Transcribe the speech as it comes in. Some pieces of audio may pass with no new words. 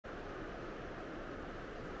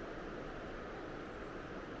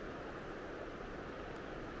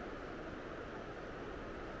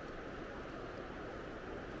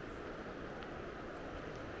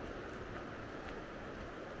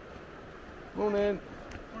Morning.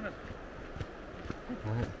 Morning.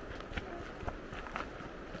 Right.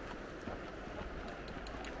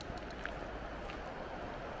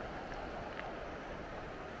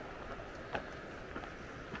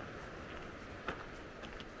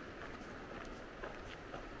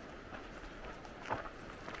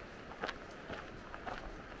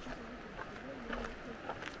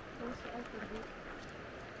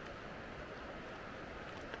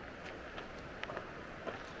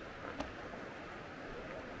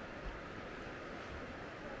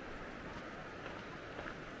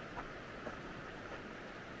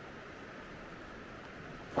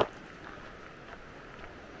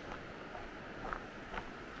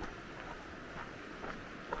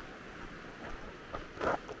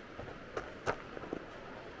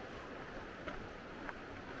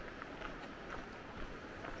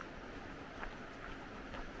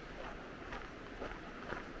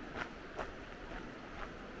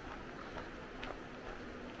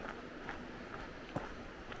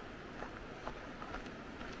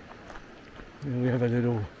 We have a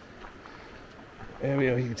little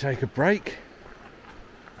area you can take a break.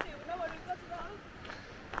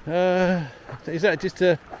 Is that just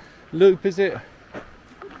a loop, is it?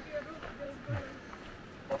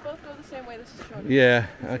 We'll both go the same way. This is short. Yeah,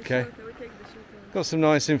 okay. Got some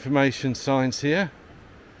nice information signs here.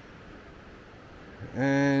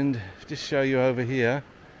 And just show you over here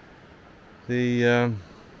the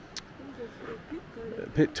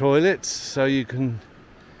pit toilets, so you can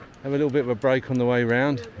have a little bit of a break on the way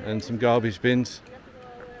round, and some garbage bins.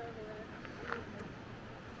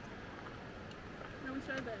 No, we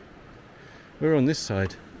started there. We're on this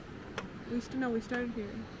side. We started here.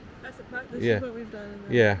 That's this Yeah. is what we've done.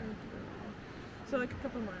 Yeah. So like a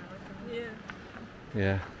couple miles. Yeah.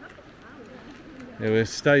 Yeah. Yeah, we'll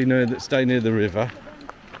stay near the river.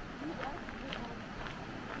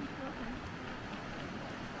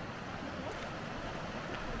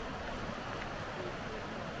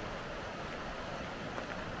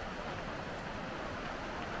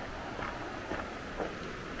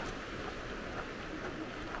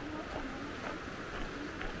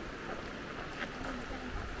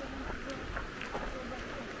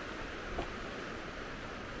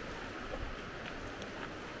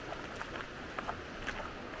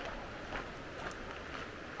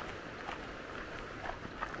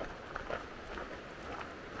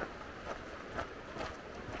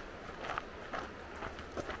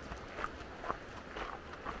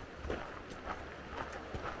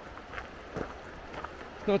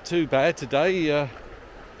 Not too bad today.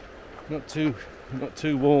 Not too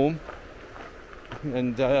warm,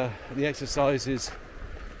 and the exercise is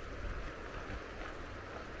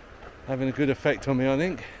having a good effect on me, I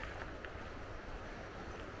think.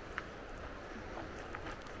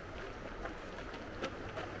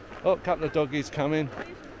 Oh, a couple of doggies coming.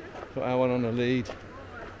 Got our one on the lead.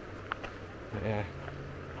 Yeah.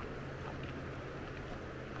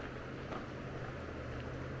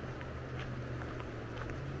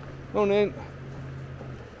 Morning.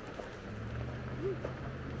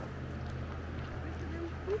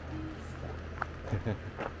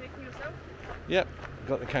 Taking yourself? Yep,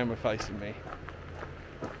 got the camera facing me.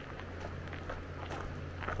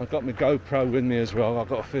 I've got my GoPro with me as well. I've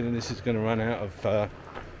got a feeling this is going to run out of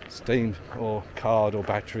steam or card or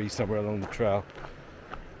battery somewhere along the trail.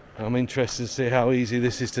 I'm interested to see how easy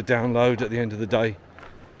this is to download at the end of the day.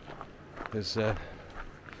 There's a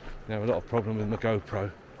lot of problem with my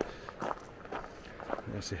GoPro.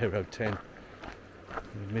 There's the Hero 10.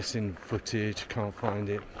 Missing footage, can't find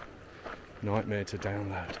it. Nightmare to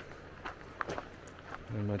download.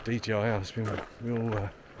 And my DJI has been real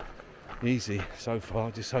easy so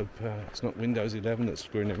far. Just hope it's not Windows 11 that's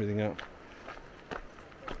screwing everything up.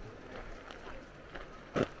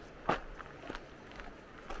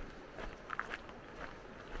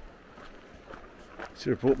 Should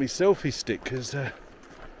have brought me selfie stick, because that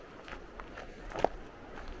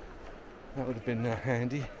would have been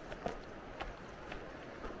handy.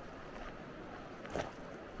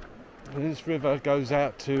 And this river goes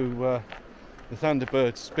out to the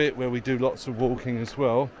Thunderbird Spit, where we do lots of walking as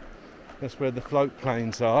well. That's where the float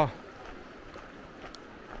planes are.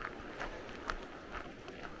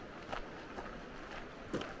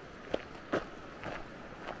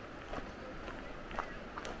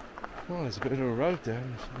 Oh, there's a bit of a road there.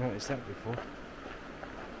 I've noticed that before.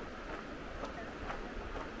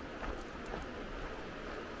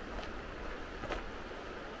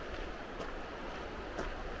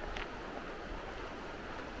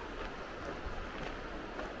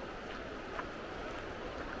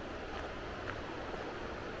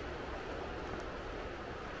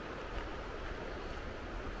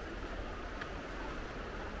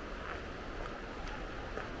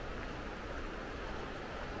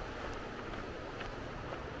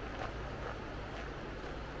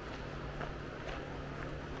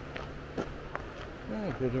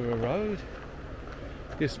 Bit of a road.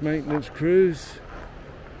 This maintenance crews.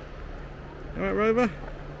 Alright, Rover?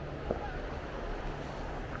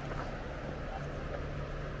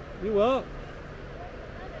 You what?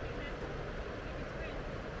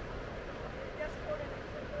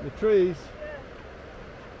 The trees?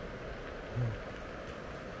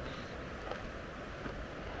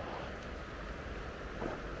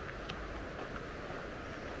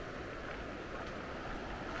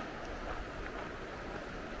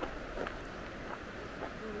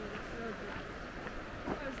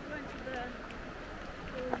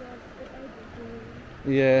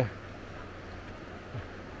 Yeah.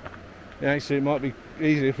 Actually, it might be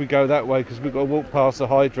easier if we go that way because we've got to walk past the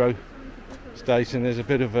hydro station. There's a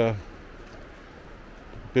bit of a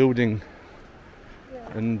building,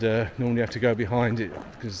 and normally you have to go behind it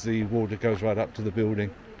because the water goes right up to the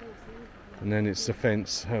building, and then it's the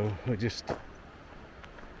fence. So we just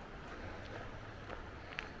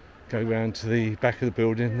go round to the back of the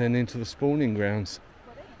building, and then into the spawning grounds.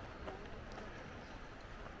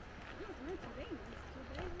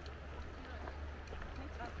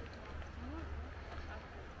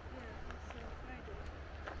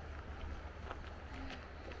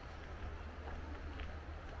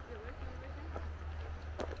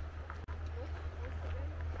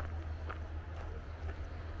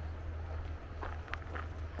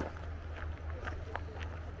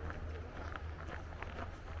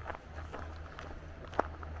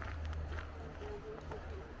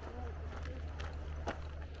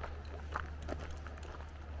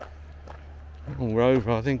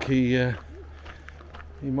 Rover, I think he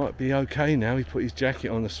might be okay now. He put his jacket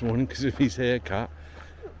on this morning because of his haircut,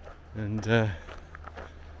 and I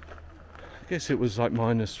guess it was like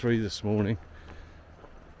 -3 this morning,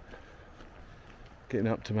 getting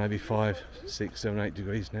up to maybe 5, 6, 7, 8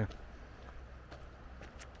 degrees now.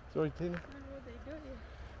 Sorry, Tina?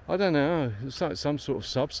 I don't know. It's like some sort of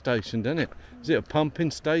substation, doesn't it? Is it a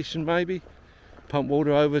pumping station maybe? Pump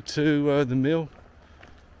water over to the mill.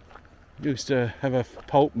 Used to have a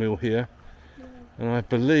pulp mill here, and I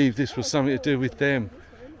believe this was something to do with them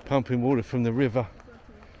pumping water from the river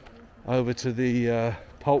over to the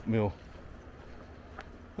pulp mill.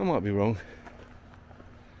 I might be wrong.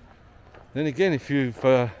 Then again, if you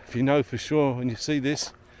know for sure and you see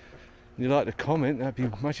this and you'd like to comment, that'd be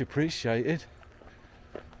much appreciated.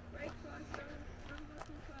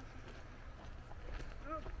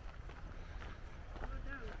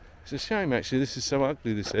 It's a shame actually this is so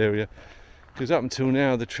ugly, this area, because up until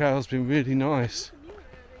now the trail's been really nice.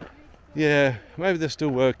 Yeah, maybe they're still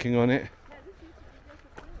working on it.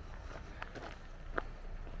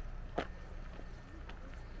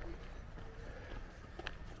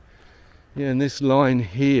 Yeah, and this line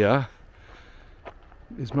here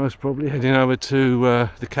is most probably heading over to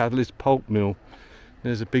the Catalyst pulp mill.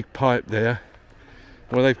 There's a big pipe there.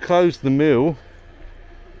 Well, they've closed the mill,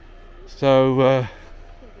 so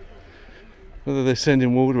whether they're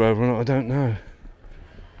sending water over or not, I don't know.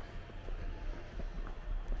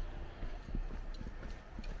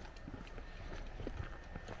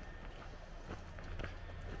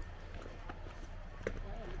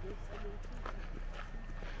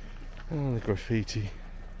 Oh, the graffiti.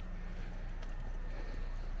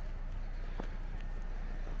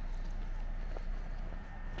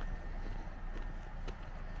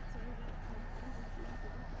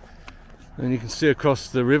 And you can see across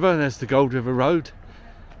the river, there's the Gold River Road.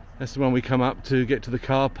 That's the one we come up to get to the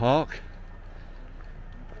car park.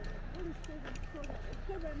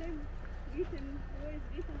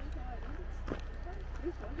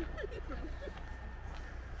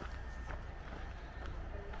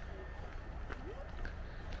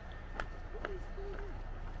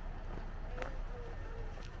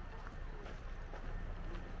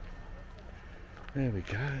 There we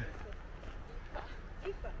go.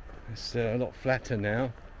 It's a lot flatter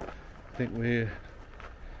now. I think we're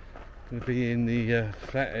going to be in the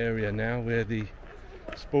flat area now where the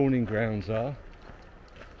spawning grounds are.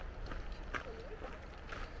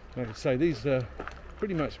 Like I say, these are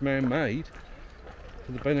pretty much man-made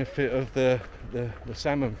for the benefit of the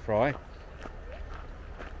salmon fry,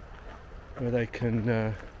 where they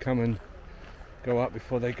can come and go up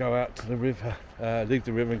before they go out to the river, leave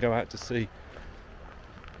the river and go out to sea.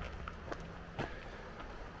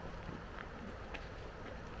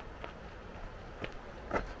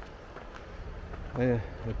 There,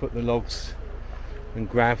 they put the logs and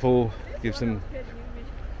gravel, gives them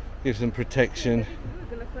protection.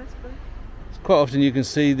 Quite often you can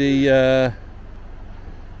see the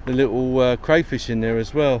little crayfish in there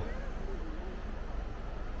as well.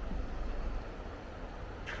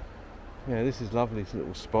 Yeah, this is lovely, this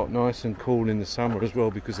little spot, nice and cool in the summer as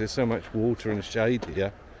well because there's so much water and shade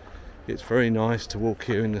here. It's very nice to walk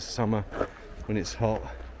here in the summer when it's hot.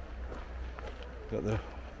 Got the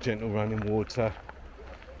gentle running water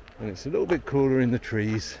and it's a little bit cooler in the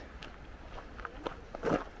trees.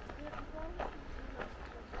 Oh,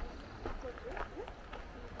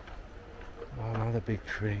 another big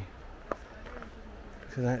tree.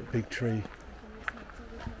 Look at that big tree.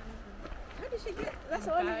 How did she get? That's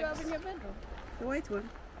the one you have in your bedroom. The white one?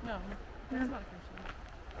 No, that's not a Christian.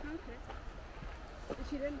 Okay. Did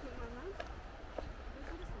she didn't take my mom?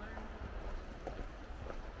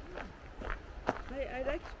 I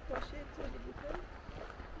like to crochet too, did you say?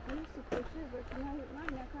 I used to crochet, but now with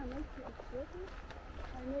mine I can't make it sweater.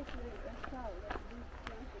 I make like a shawl, like these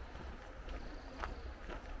blankets.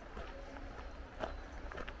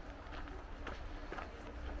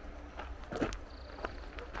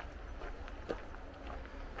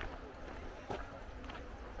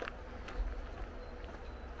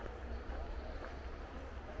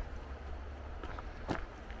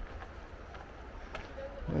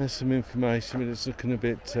 There's some information, but it's looking a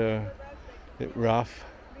bit rough.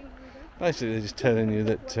 Basically, they're just telling you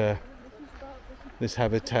that this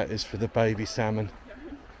habitat is for the baby salmon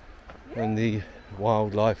and the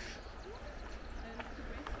wildlife.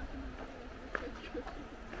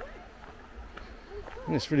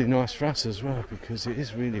 And it's really nice for us as well because it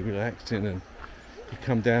is really relaxing, and you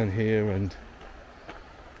come down here and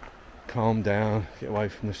calm down, get away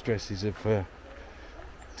from the stresses of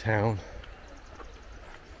town.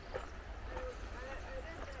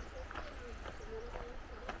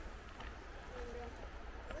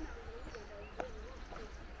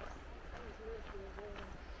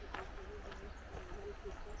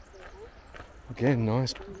 Again,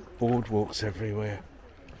 nice boardwalks everywhere.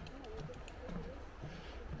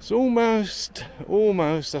 It's almost,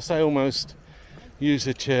 I say almost,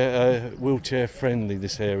 wheelchair friendly,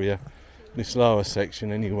 this area, this lower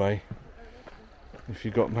section anyway. If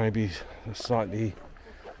you've got maybe a slightly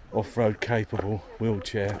off-road capable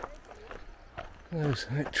wheelchair.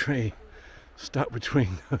 That tree stuck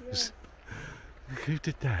between those. Who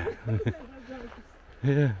did that?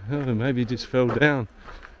 Yeah, oh, maybe it just fell down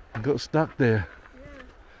and got stuck there.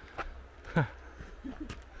 Yeah.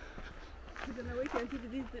 You're gonna wait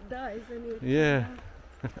until it dies anyway. Yeah.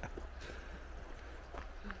 That's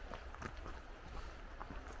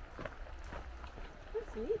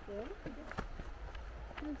neat though.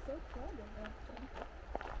 I'm so proud of that.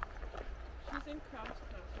 She's in cross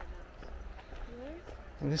right now. So.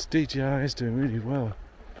 Well, this DJI is doing really well.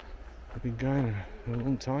 I've been going a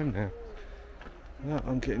long time now. Look,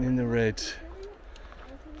 I'm getting in the red.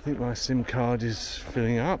 I think my SIM card is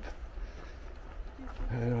filling up.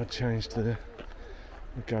 And I'll change to the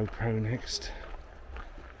GoPro next.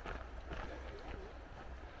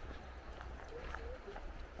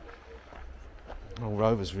 Oh,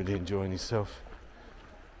 Rover's really enjoying himself.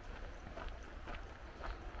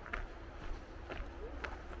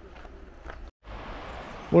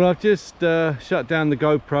 Well, I've just shut down the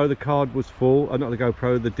GoPro. The card was full. Not the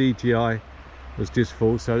GoPro, the DJI was just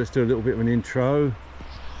full. So let's do a little bit of an intro.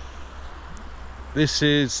 This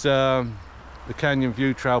is the Canyon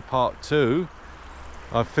View Trail Part 2.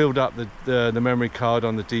 I've filled up the memory card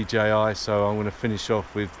on the DJI, so I'm going to finish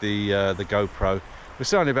off with the GoPro. We're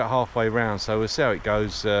still only about halfway around, so we'll see how it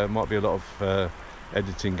goes. Might be a lot of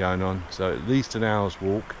editing going on, so at least an hour's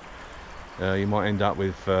walk. You might end up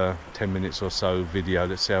with 10 minutes or so video.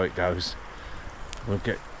 Let's see how it goes. We'll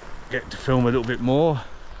get to film a little bit more,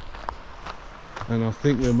 and I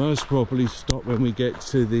think we'll most probably stop when we get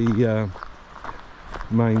to the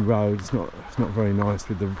main road. It's not very nice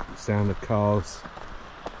with the sound of cars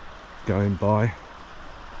going by.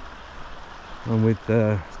 I'm with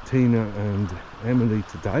Tina and Emily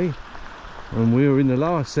today, and we're in the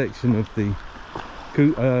last section of the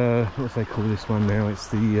what do they call this one now? It's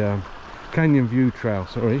the Canyon View Trail,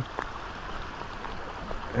 sorry.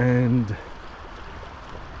 And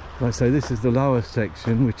like I say, this is the lower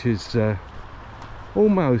section, which is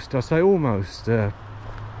almost, I say almost,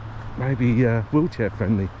 maybe wheelchair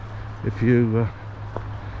friendly. If you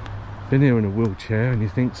been here in a wheelchair and you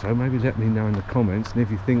think so, maybe let me know in the comments. And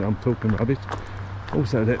if you think I'm talking rubbish,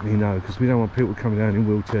 also let me know, because we don't want people coming down in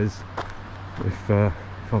wheelchairs if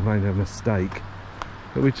I made a mistake.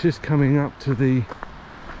 But we're just coming up to the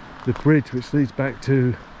bridge which leads back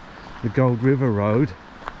to the Gold River Road.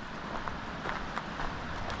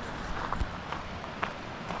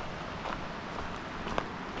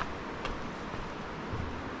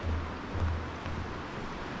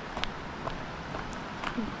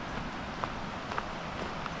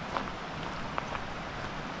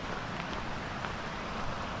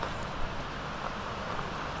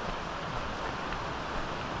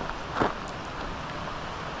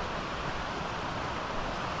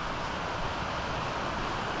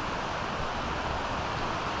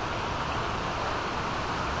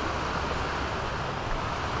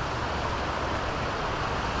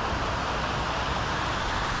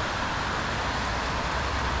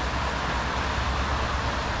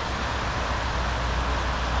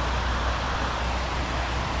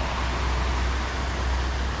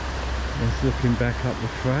 Just looking back up the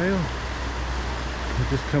trail. We're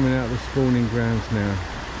just coming out of the spawning grounds now.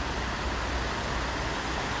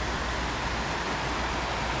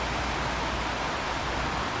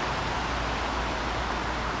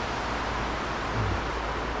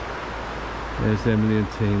 There's Emily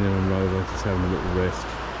and Tina and Rover just having a little rest.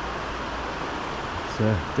 It's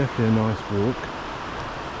definitely a nice walk.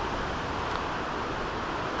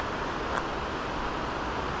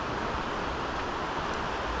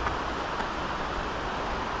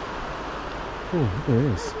 Oh, look at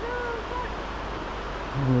this.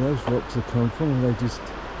 Where those rocks have come from, they just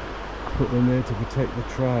put them there to protect the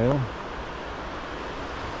trail.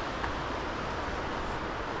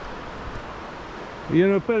 You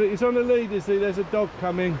know, but it's on the lead, you see, there's a dog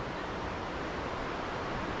coming.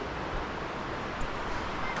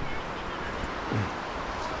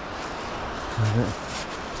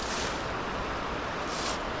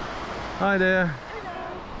 Hi there.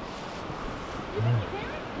 Hello. You think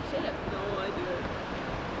you can? Shut up. No, I do it.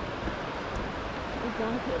 We're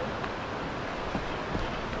going to.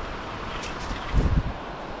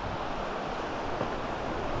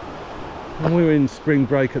 And we're in spring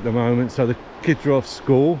break at the moment, so the kids are off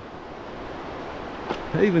school.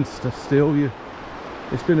 Even still,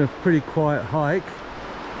 it's been a pretty quiet hike.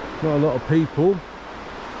 Not a lot of people.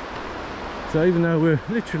 So even though we're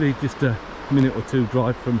literally just a minute or two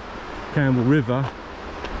drive from Campbell River,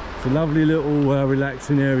 it's a lovely little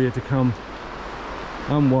relaxing area to come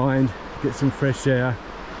unwind, get some fresh air,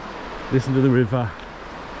 listen to the river.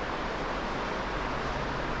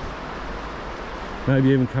 Maybe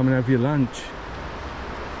even come and have your lunch.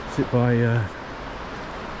 Sit on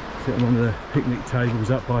one of the picnic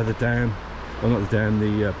tables up by the dam. Well, not the dam,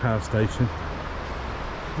 the power station.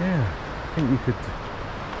 Yeah, I think you could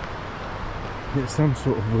get some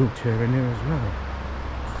sort of wheelchair in there as well.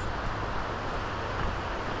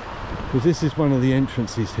 Because this is one of the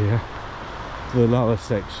entrances here to the lower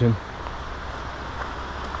section.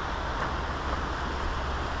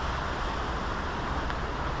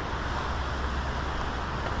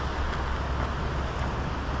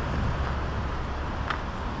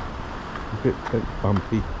 A bit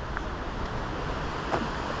bumpy.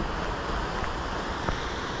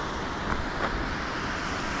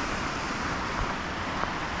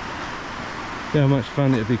 Yeah, how much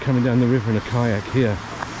fun it'd be coming down the river in a kayak here.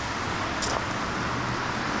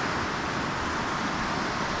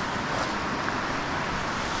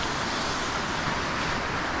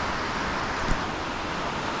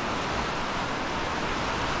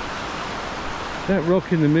 That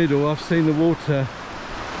rock in the middle, I've seen the water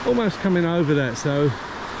almost coming over that, so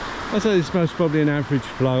I'd say it's most probably an average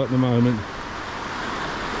flow at the moment.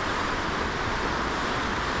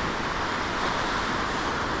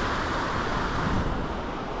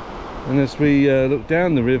 And as we look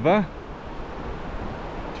down the river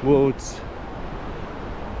towards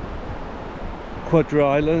Quadra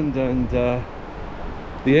Island and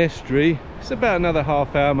the estuary, it's about another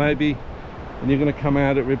half hour maybe, and you're going to come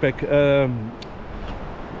out at the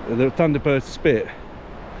Thunderbird Spit,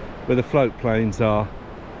 where the float planes are,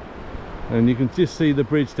 and you can just see the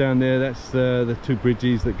bridge down there. That's the two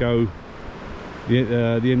bridges that go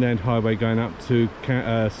the inland highway going up to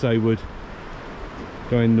Saywood,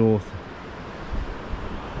 going north.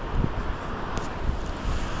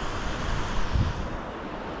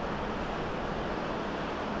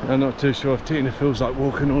 I'm not too sure if Tina feels like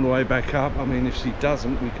walking all the way back up. I mean, if she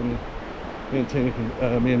doesn't, me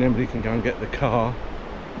and Emily can go and get the car,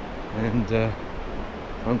 and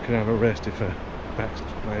Mum can have a rest if her back's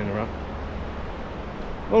playing her up.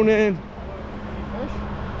 Morning.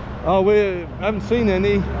 Oh, we haven't seen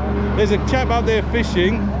any. There's a chap up there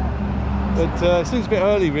fishing, but it seems a bit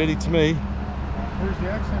early really to me. Where's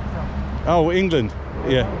the accent from? Oh, England.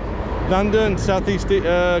 Yeah. London, southeast,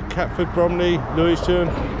 Catford, Bromley, Lewisham.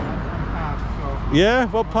 Yeah,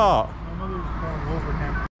 what part? My mother's from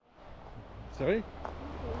Rover. Sorry?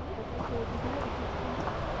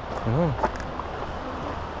 Oh.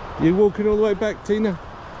 You walking all the way back, Tina?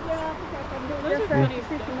 Yeah, I think I can do it. Just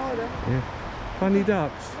like sit in order. Yeah. Funny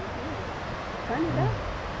ducks. Funny duck?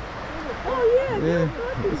 Oh yeah. Yeah.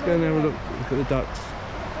 Let's go and have a look at the ducks.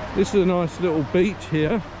 This is a nice little beach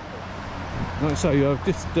here. Like I say, you have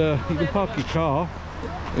just you can park your car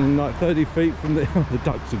in like 30 feet from the the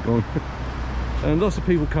ducks are gone. And lots of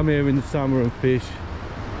people come here in the summer and fish,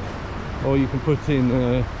 or you can put in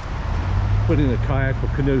a kayak or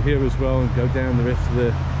canoe here as well and go down the rest of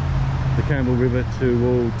the Campbell River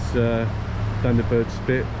towards Thunderbird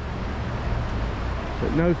Spit.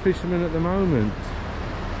 But no fishermen at the moment.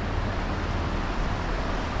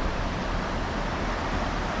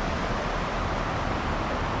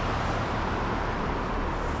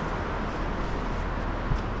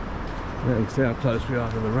 There you can see how close we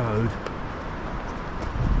are to the road.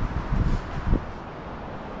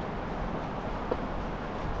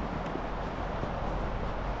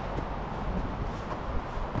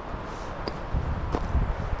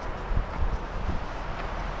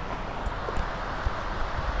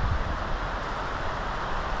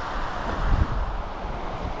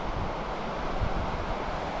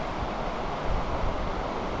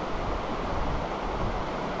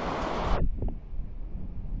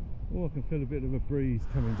 Oh, I can feel a bit of a breeze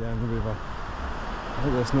coming down the river. I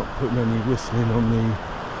hope that's not putting any whistling on the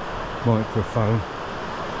microphone.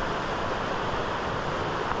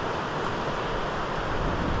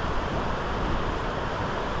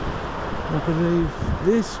 I believe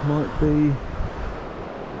this might be,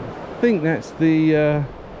 I think that's the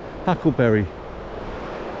huckleberry.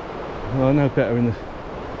 Well, I know better in a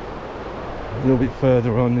little bit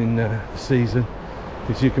further on in the season,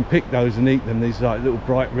 because you can pick those and eat them. These like little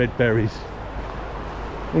bright red berries.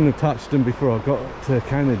 Wouldn't have touched them before I got to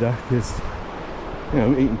Canada, because you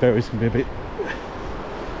know, eating berries can be a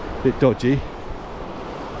bit dodgy.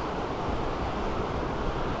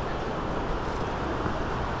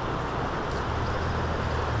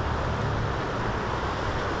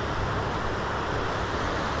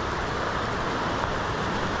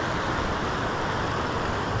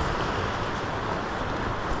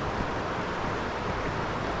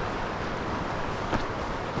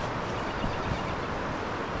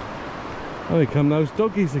 Oh, here come those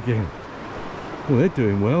doggies again. Well, they're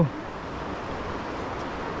doing well.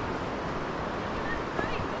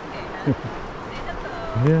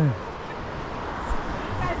 Yeah.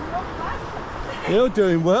 You're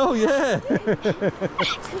doing well, yeah.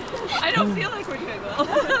 I don't feel like we're doing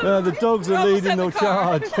well. No, the dogs are leading the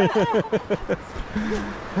charge.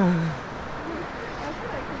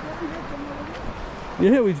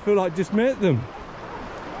 Yeah, we feel like just met them.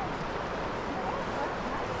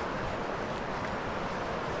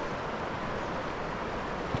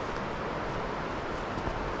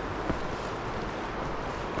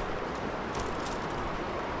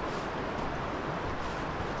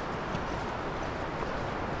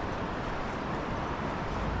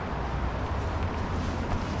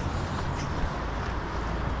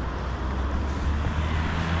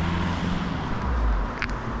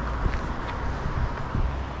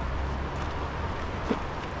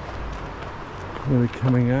 We're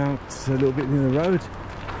coming out a little bit near the road.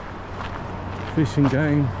 Fish and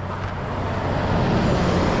game.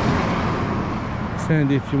 It's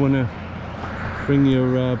handy if you want to bring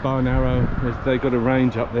your bow and arrow. They got a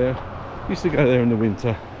range up there. Used to go there in the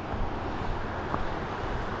winter.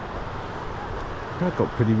 I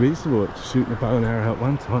got pretty reasonable at shooting a bow and arrow at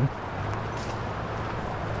one time.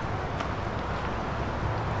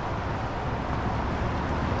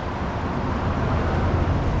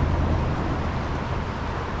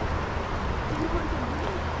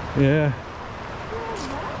 Yeah.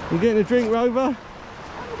 You getting a drink, Rover?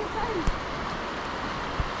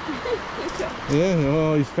 Yeah,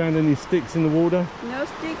 oh, he's found any sticks in the water? No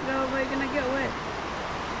stick though, we're gonna get wet.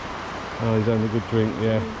 Oh, he's having a good drink,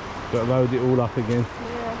 yeah. Got to load it all up again.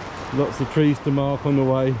 Yeah. Lots of trees to mark on the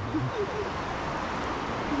way.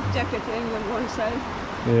 Jacket in on one side.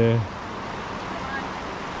 Yeah.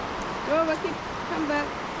 Rover, come back.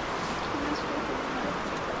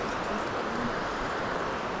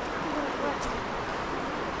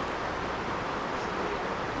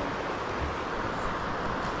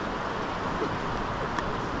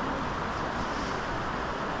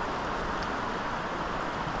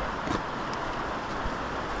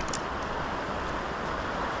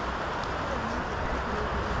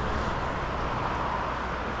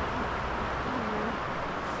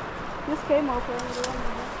 Just came over. Just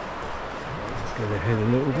go ahead a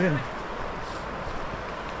little bit.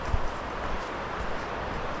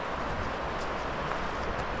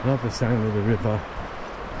 Love the sound of the river.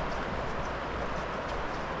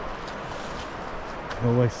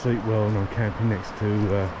 Always sleep well when I'm camping next to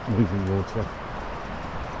moving water.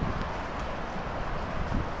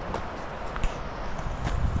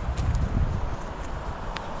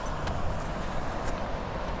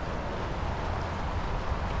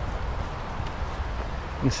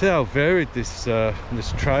 You see how varied this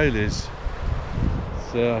trail is.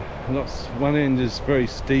 It's, one end is very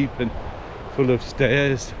steep and full of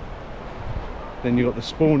stairs. Then you've got the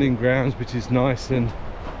spawning grounds, which is nice and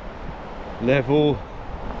level,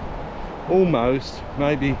 almost,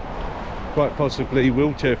 maybe quite possibly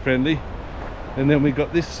wheelchair friendly. And then we've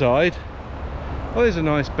got this side. Oh, there's a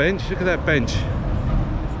nice bench. Look at that bench.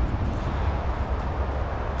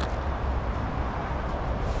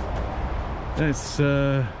 That's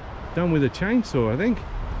done with a chainsaw, I think.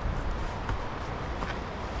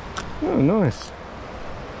 Oh, nice.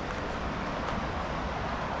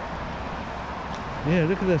 Yeah,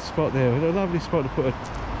 look at that spot there. A lovely spot to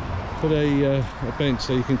put a bench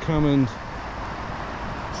so you can come and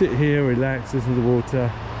sit here, relax, listen to the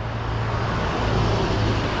water.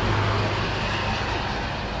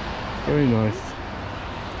 Very nice.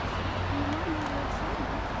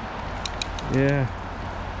 Yeah.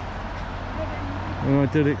 An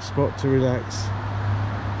idyllic spot to relax.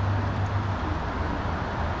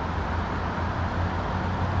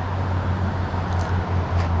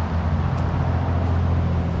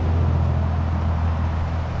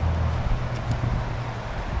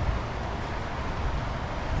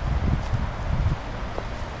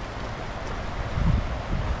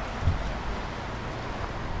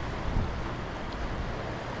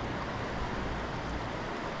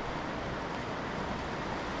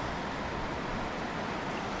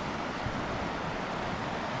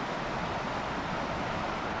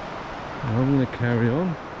 I'm going to carry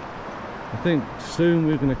on. I think soon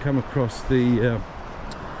we're going to come across the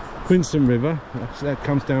Campbell River. That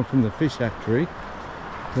comes down from the fish hatchery.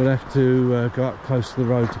 We'll have to go up close to the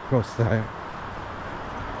road to cross that,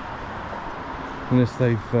 unless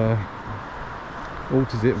they've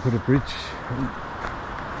altered it and put a bridge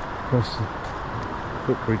across,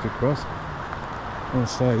 footbridge across. I'll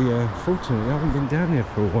say, fortunately I haven't been down there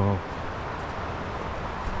for a while.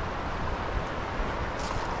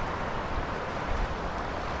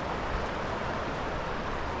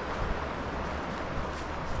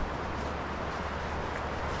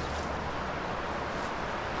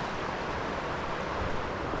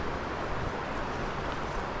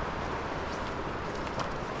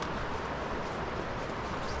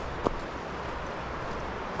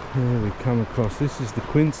 Here we come across, this is the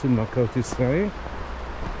Quinton, like I was just saying.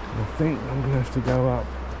 I think I'm going to have to go up.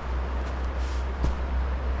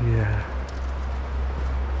 Yeah.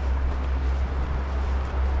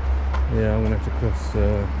 Yeah, I'm going to have to cross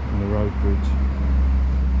on the road bridge.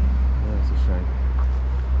 That's a shame.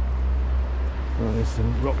 Well, there's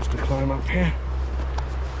some rocks to climb up here.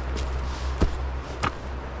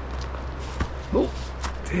 Oh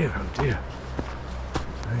dear, oh dear.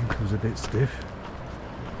 My ankle's a bit stiff.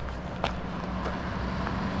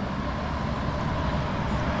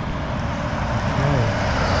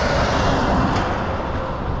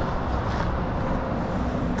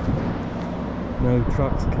 No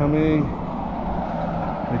trucks coming.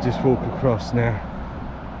 We just walk across now.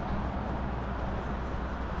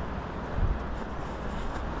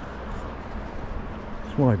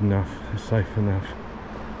 It's wide enough, it's safe enough.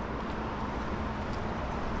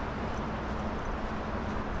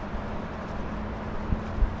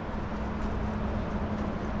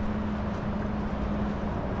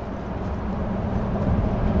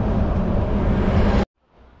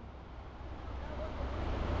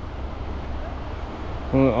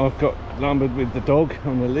 Well, I've got lumbered with the dog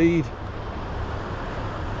on the lead,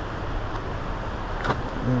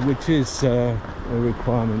 which is a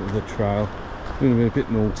requirement of the trail. I'm going to be a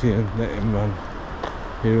bit naughty and let him run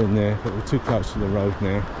here and there, but we're too close to the road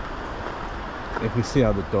now. If we see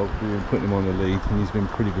other dogs, we will put him on the lead, and he's been a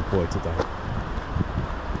pretty good boy today.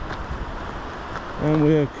 And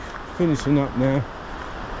we're finishing up now.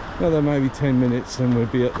 Another maybe 10 minutes and we'll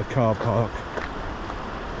be at the car park.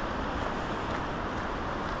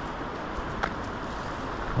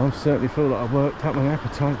 I certainly feel like I've worked up my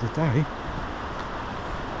appetite today.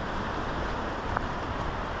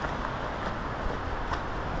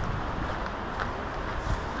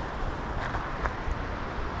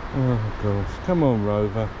 Oh gosh, come on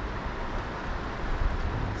Rover.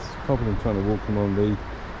 It's a problem trying to walk him on lead.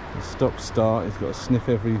 Stop start, he's got to sniff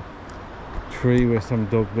every tree where some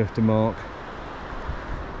dog left a mark.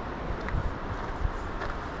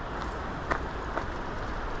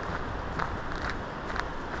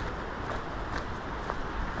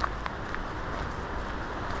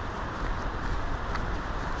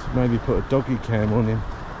 Maybe put a doggy cam on him.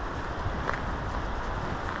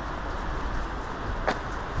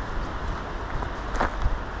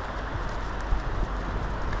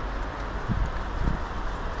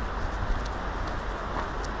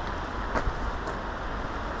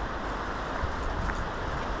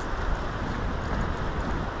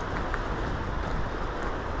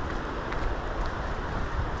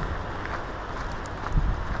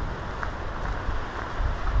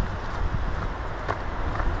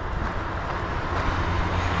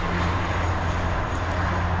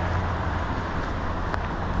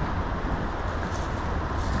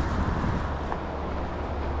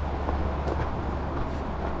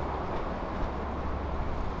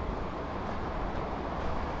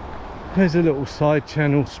 There's a little side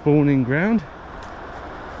channel spawning ground.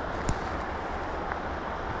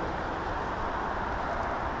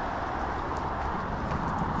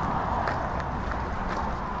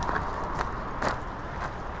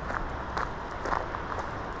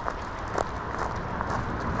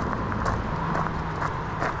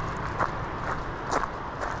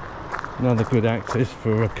 Another good access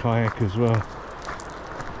for a kayak as well,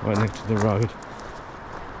 right next to the road.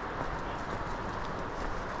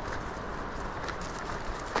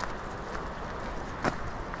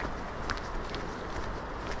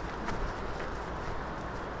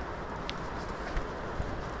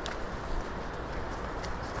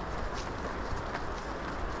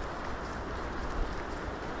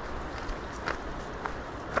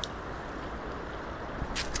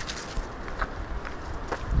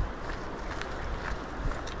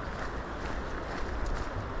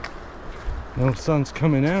 The sun's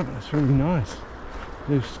coming out, that's really nice.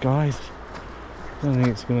 Blue skies. Don't think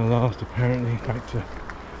it's going to last apparently. Back to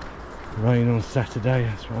rain on Saturday,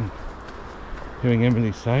 that's what I'm hearing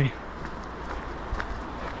Emily say.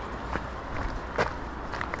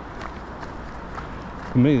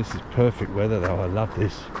 For me this is perfect weather though, I love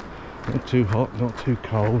this. Not too hot, not too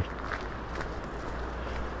cold.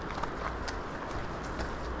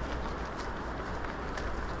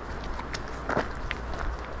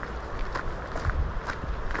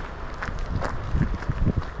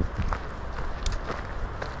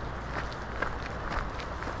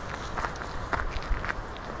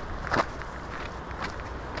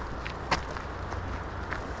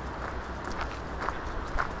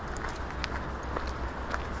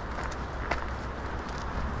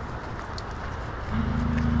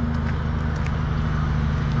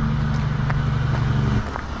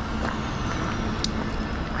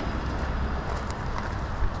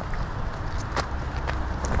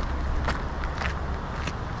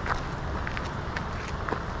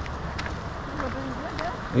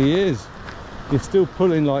 He is. He's still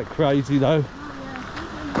pulling like crazy though.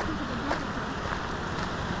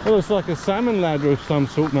 Oh, it's like a salmon ladder of some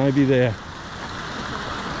sort maybe there.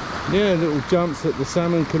 Yeah, little jumps that the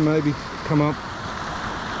salmon can maybe come up.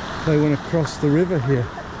 They want to cross the river here.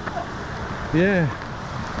 Yeah.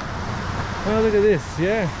 Oh, look at this,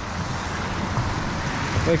 yeah.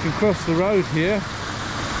 They can cross the road here.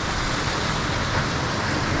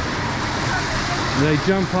 They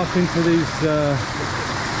jump up into these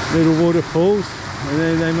little waterfalls, and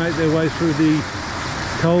then they make their way through the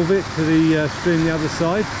culvert to the stream the other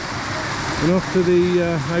side, and off to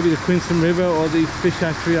the maybe the Quinson River or the fish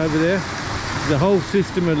hatchery over there. There's a whole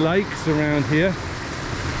system of lakes around here.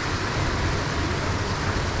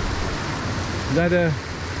 That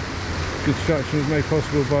construction was made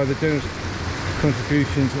possible by the generous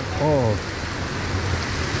contributions of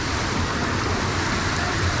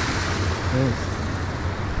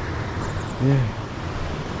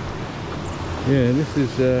yeah, this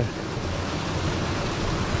is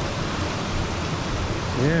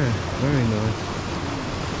yeah, very nice.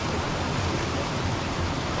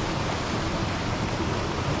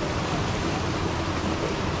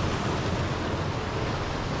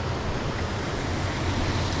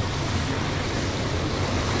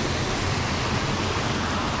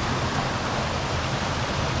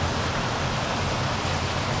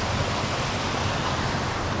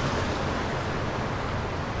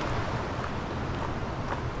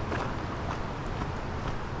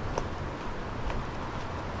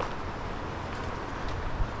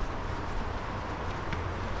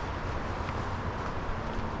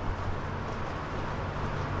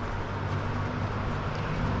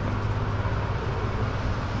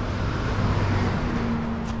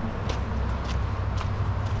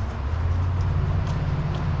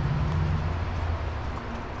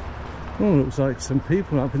 Oh, looks like some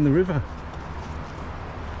people up in the river.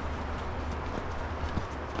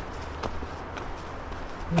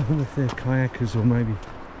 I wonder if they're kayakers or maybe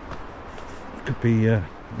could be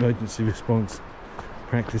emergency response,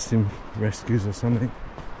 practicing rescues or something.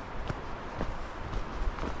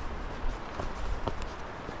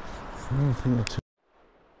 So I think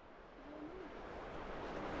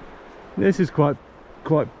this is quite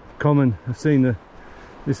common. I've seen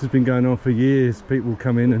this has been going on for years. People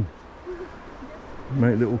come in and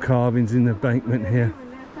make little carvings in the embankment here.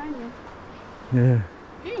 Yeah.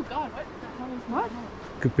 Oh God, what the hell is what?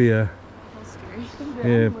 Could be a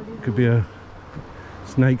yeah, could be a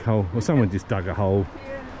snake hole, or someone just dug a hole.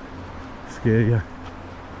 Scare you.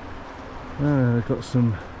 I've got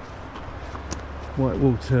some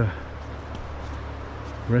whitewater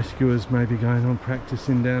rescuers maybe going on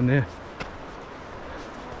practicing down there.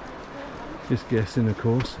 Just guessing, of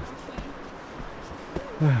course.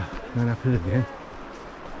 Going up it again.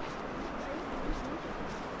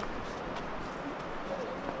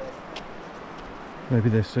 Maybe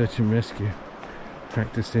they're search and rescue,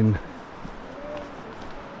 practicing.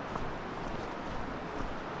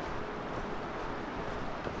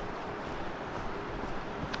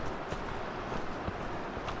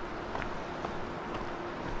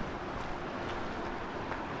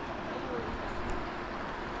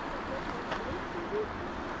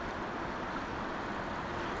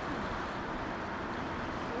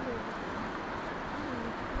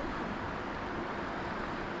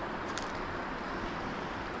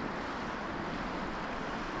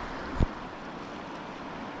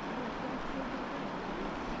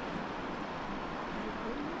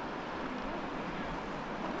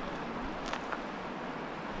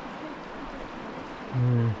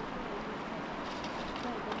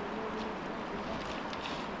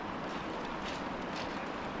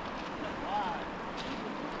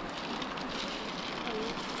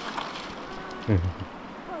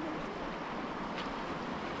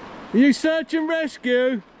 Are you search and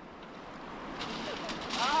rescue?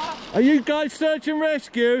 Are you guys search and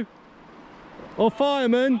rescue? Or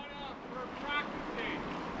firemen?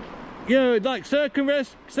 Yeah, like search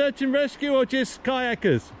and rescue or just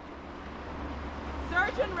kayakers?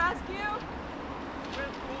 Search and rescue?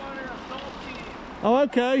 Oh,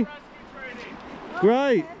 okay.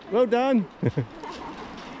 Great. Well done.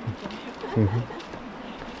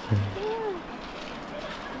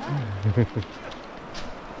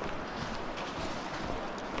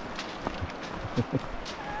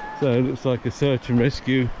 So it looks like a search and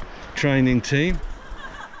rescue training team.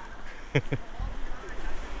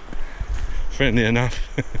 Friendly enough.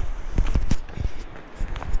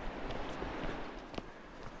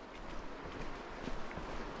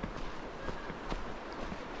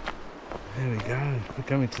 There we go. We're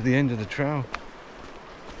coming to the end of the trail.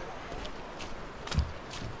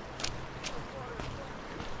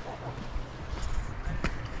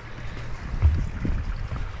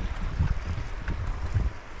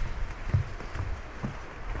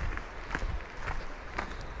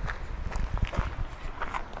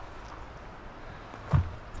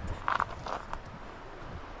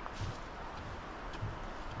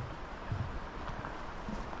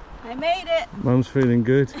 I made it. Mum's feeling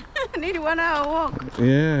good. Nearly 1 hour walk.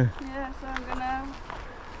 Yeah. Yeah, so I'm gonna.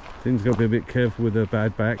 Things got to be a bit careful with her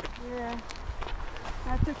bad back. Yeah.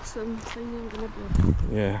 I took some thing. I'm gonna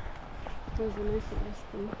be. Yeah. It was a nice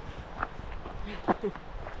thing.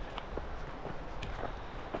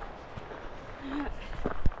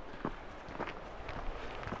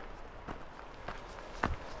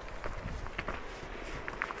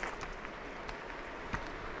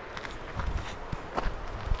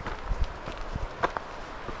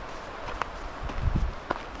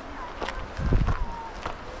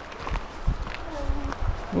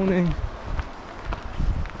 Morning.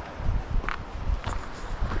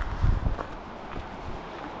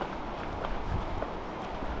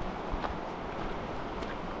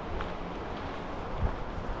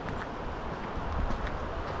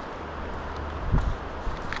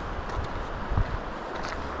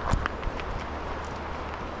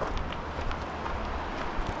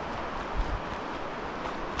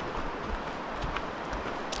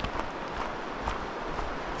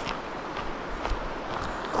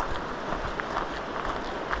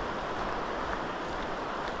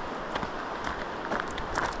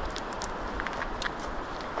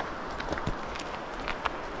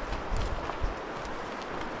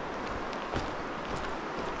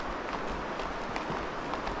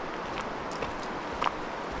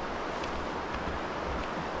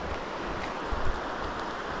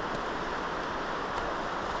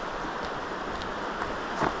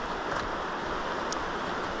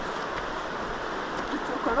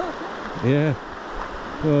 Yeah.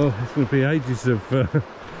 Well, it's going to be ages of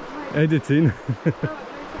editing. Part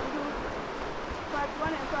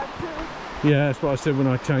 1 and part 2. Yeah, that's what I said when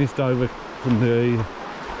I changed over from the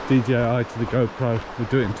DJI to the GoPro. We'll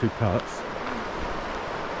do it in 2 parts.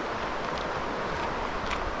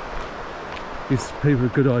 Gives people a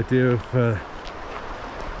good idea of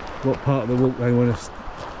what part of the walk they want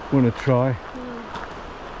to try,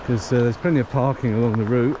 because there's plenty of parking along the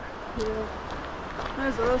route. Yeah.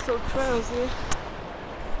 There's also trails here.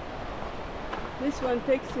 This one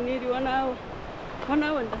takes nearly 1 hour. 1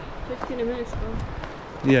 hour and 15 minutes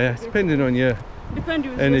though. Yeah, depending on your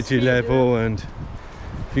Depending on your energy speed, level and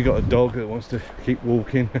if you've got a dog that wants to keep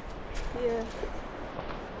walking. Yeah.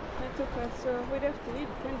 That took us, we'd have to leave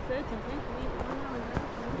at 10:30, I think. We need 1 hour and a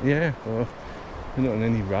half. Yeah, well, we're not in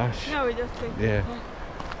any rush. No, we just take Yeah.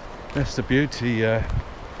 That's the beauty.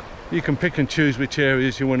 You can pick and choose which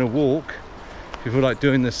areas you want to walk. If you like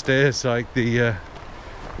doing the stairs like the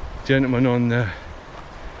gentleman on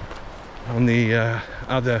the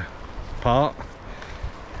other part,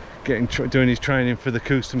 doing his training for the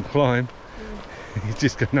Kusum climb. He's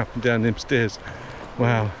just going up and down them stairs.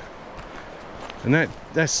 Wow. And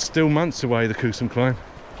that's still months away, the Kusum climb.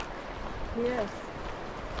 Yes.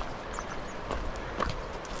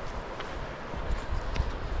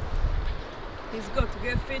 He's got to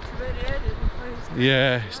get fit very early before he's...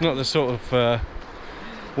 Yeah, it's not the sort of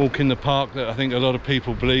walk in the park that I think a lot of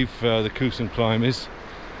people believe the Kusum climb is.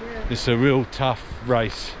 Yeah. It's a real tough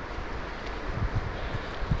race.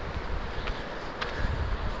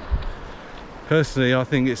 Personally, I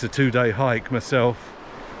think it's a 2-day hike myself.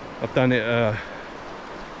 I've done it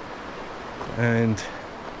and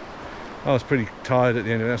I was pretty tired at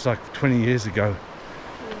the end of it. That's like 20 years ago.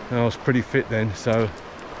 And I was pretty fit then, so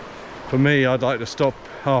for me, I'd like to stop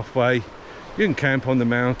halfway. You can camp on the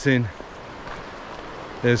mountain,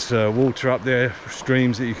 There's water up there,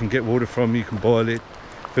 streams that you can get water from. You can boil it,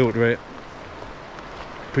 filter it,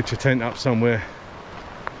 put your tent up somewhere.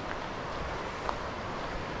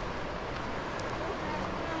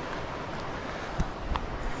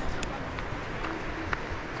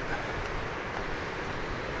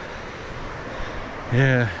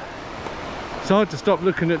 Yeah, it's hard to stop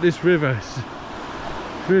looking at this river. It's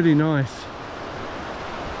really nice.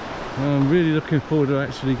 I'm really looking forward to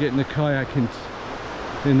actually getting the kayak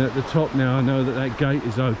in at the top now. I know that that gate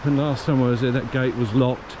is open. Last time I was there, that gate was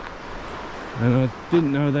locked, and I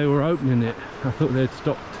didn't know they were opening it. I thought they'd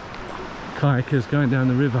stopped kayakers going down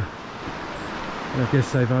the river. I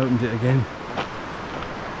guess they've opened it again.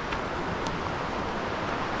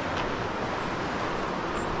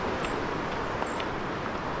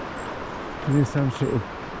 There's some sort of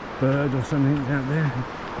bird or something out there,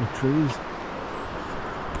 or trees.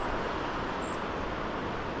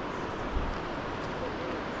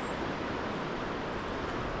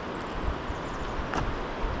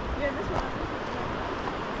 Yeah, this one.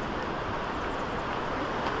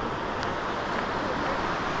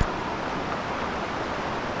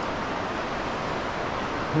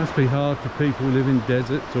 It must be hard for people who live in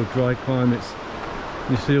deserts or dry climates.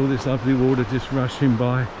 You see all this lovely water just rushing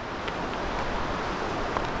by.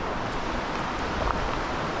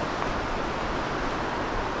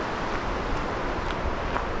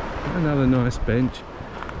 Another nice bench.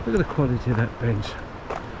 Look at the quality of that bench.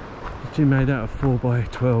 It's made out of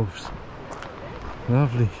 4x12s.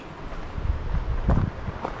 Lovely.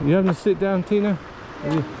 You having a sit down, Tina?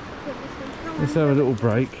 Yeah. Let's have a little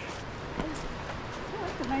break. Oh,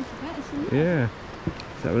 that's a nice bench, isn't it? Yeah.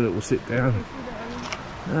 Let's have a little sit down.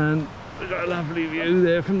 And we've got a lovely view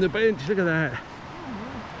there from the bench. Look at that.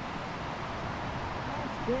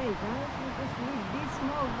 That's great, guys. We just need this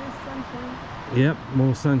small, this sunshine. Yep,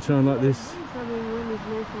 more sunshine like this. So the wind is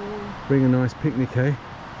nice and warm. Bring a nice picnic, eh?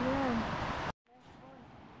 Yeah.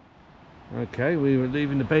 Okay, we were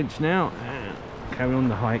leaving the bench now and carry on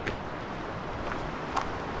the hike.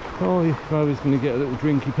 Oh, if I was going to get a little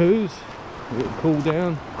drinky poos, a little cool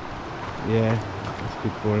down. Yeah, that's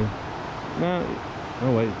good for him. No,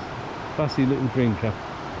 oh wait, fussy little drinker.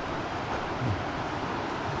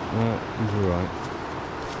 No, he's alright.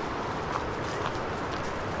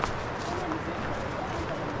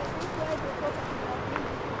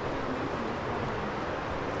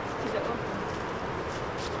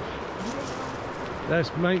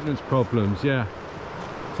 That's maintenance problems, yeah.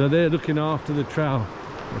 So they're looking after the trail.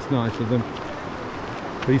 That's nice of them.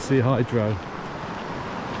 BC Hydro.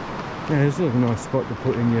 Yeah, this is a nice spot to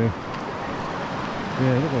put in your...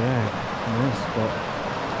 Yeah, look at that. Nice spot.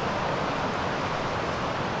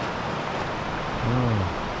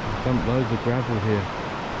 Oh, dumped loads of gravel here.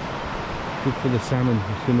 Good for the salmon,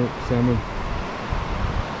 the Chinook salmon.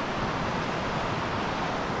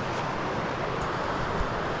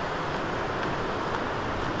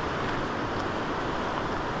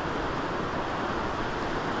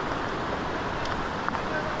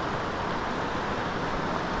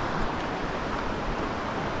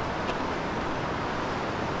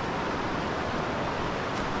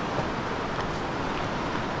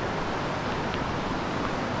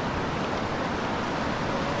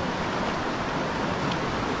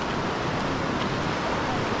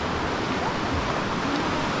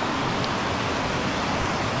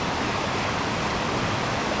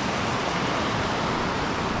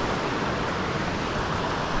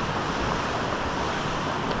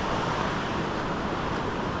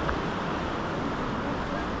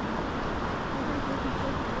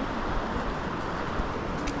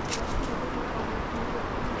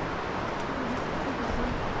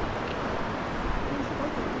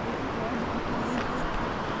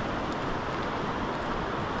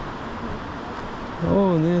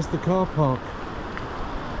 Oh, and there's the car park.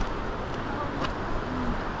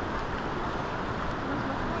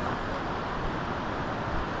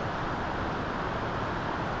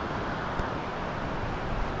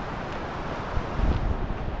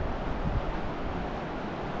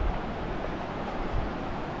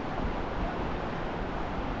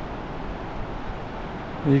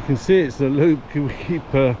 You can see it's a loop. We keep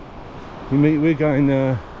we're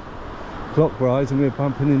going clockwise and we're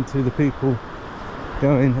bumping into the people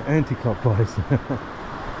going anti-clockwise.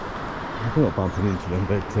 We're not bumping into them,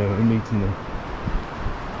 but we're meeting them.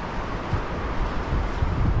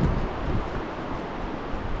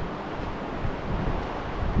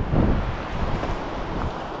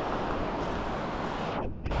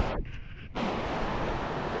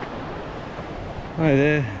 Hi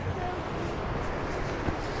there.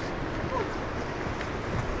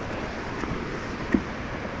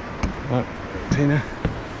 Right, Tina.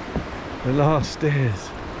 The last stairs.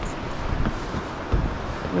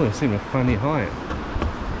 Oh, they seem a funny height.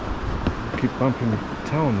 Keep bumping my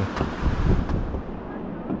toe on them.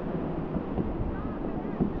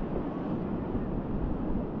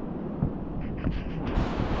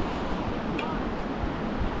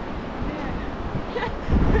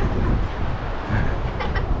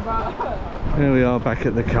 There we are, back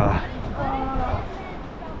at the car.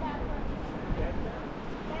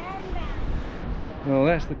 Well,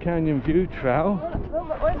 that's the Canyon View Trail.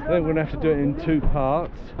 I think we're going to have to do it in 2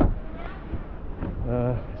 parts. It's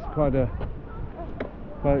otherwise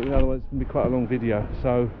it's going to be quite a long video.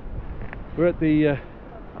 So we're at the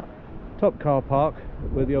top car park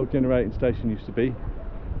where the old generating station used to be,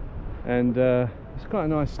 and it's quite a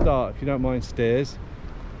nice start if you don't mind stairs.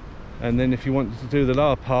 And then if you want to do the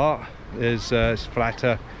lower part, it's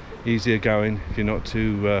flatter, easier going if you're not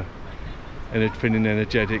too feeling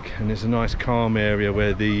energetic, and there's a nice calm area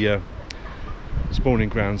where the spawning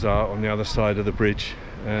grounds are on the other side of the bridge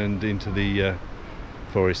and into the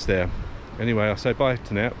forest there. Anyway, I'll say bye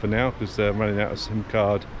to now for now because I'm running out of SIM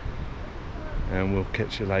card, and we'll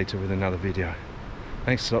catch you later with another video.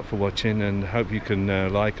 Thanks a lot for watching, and hope you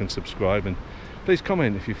can like and subscribe, and please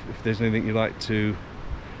comment if there's anything you'd like to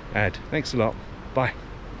add. Thanks a lot. Bye.